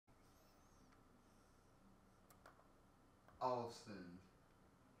Austin.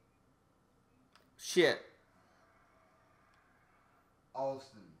 Shit.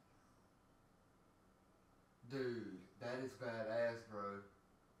 Austin. Dude, that is badass, bro.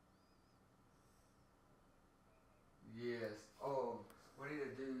 Yes. We need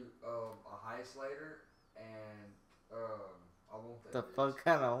to do a heist later, and I want that The bitch. fuck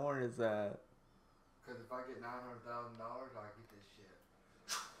kind of horn is that? Cause if I get $900,000, I get this shit.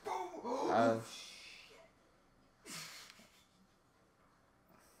 Boom! Oh Shit.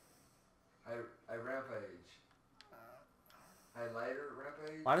 Hey, Rampage. Hey, later,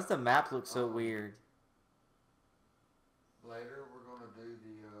 Rampage. Why does the map look so weird? Later, we're gonna do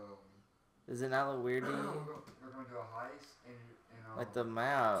the Does it not look weird to you? we're gonna do a heist, and Like the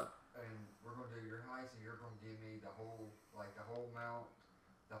map. and we're gonna do your heist, and you're gonna give me the whole amount,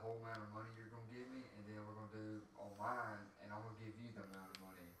 of money you're gonna give me, and then we're gonna do on mine, and I'm gonna give you the amount of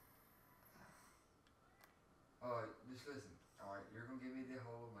money. Just listen. All right, you're gonna give me the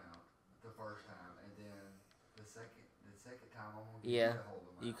whole amount the first time, and then the second time I'm gonna give you the whole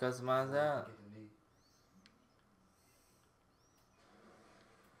amount. You customize that?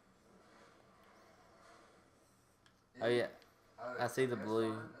 Oh yeah, I see the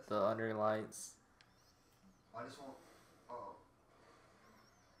blue, the under lights. I just want.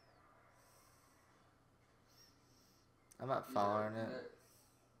 I'm not following it.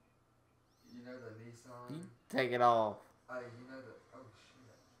 You know the Nissan. You take it off. Hey, you know the. Oh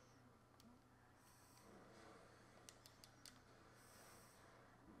shit.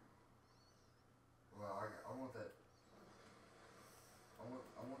 Well, I want that.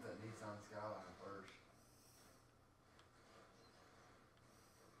 I want that Nissan Skyline first.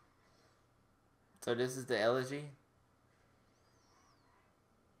 So this is the elegy,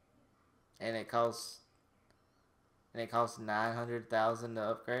 and it costs 900,000 to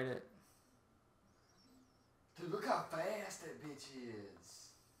upgrade it. Dude, look how fast that bitch is.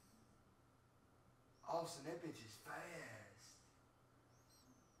 Austin, that bitch is fast.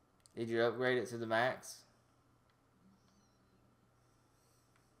 Did you upgrade it to the max?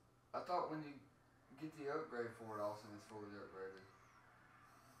 I thought when you get the upgrade for it, Austin, it's fully upgraded.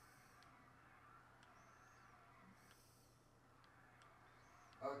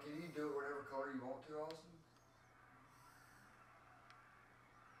 Can you do it whatever color you want to, Austin?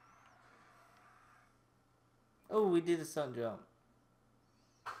 Oh, we did a stunt jump.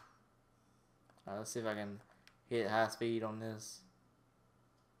 Let's see if I can hit high speed on this.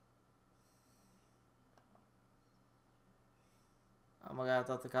 Oh my god, I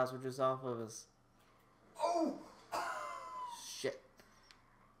thought the cops were just off of us. Oh! Shit.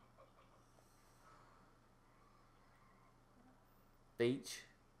 Beach.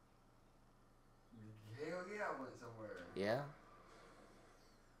 Hell yeah, I went somewhere. Yeah.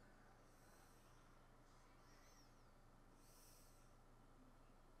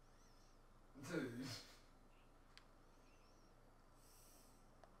 Dude.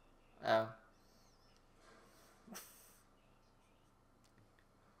 Oh.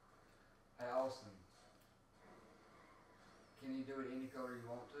 Hey, Austin. Can you do it any color you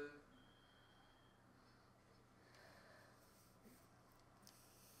want to?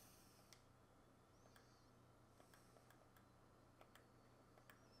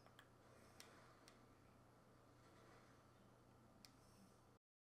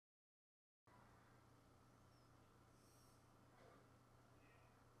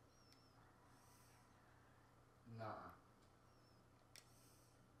 Nah.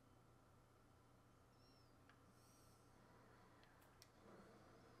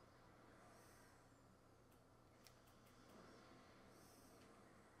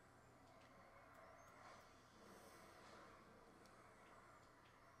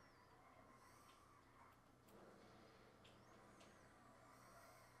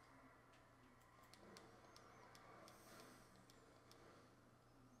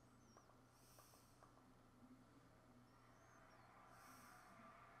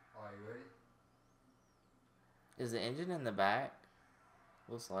 Are you ready? Is the engine in the back?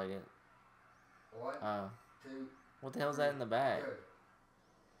 Looks like it. One, Oh. two. What the hell's that in the back? Go.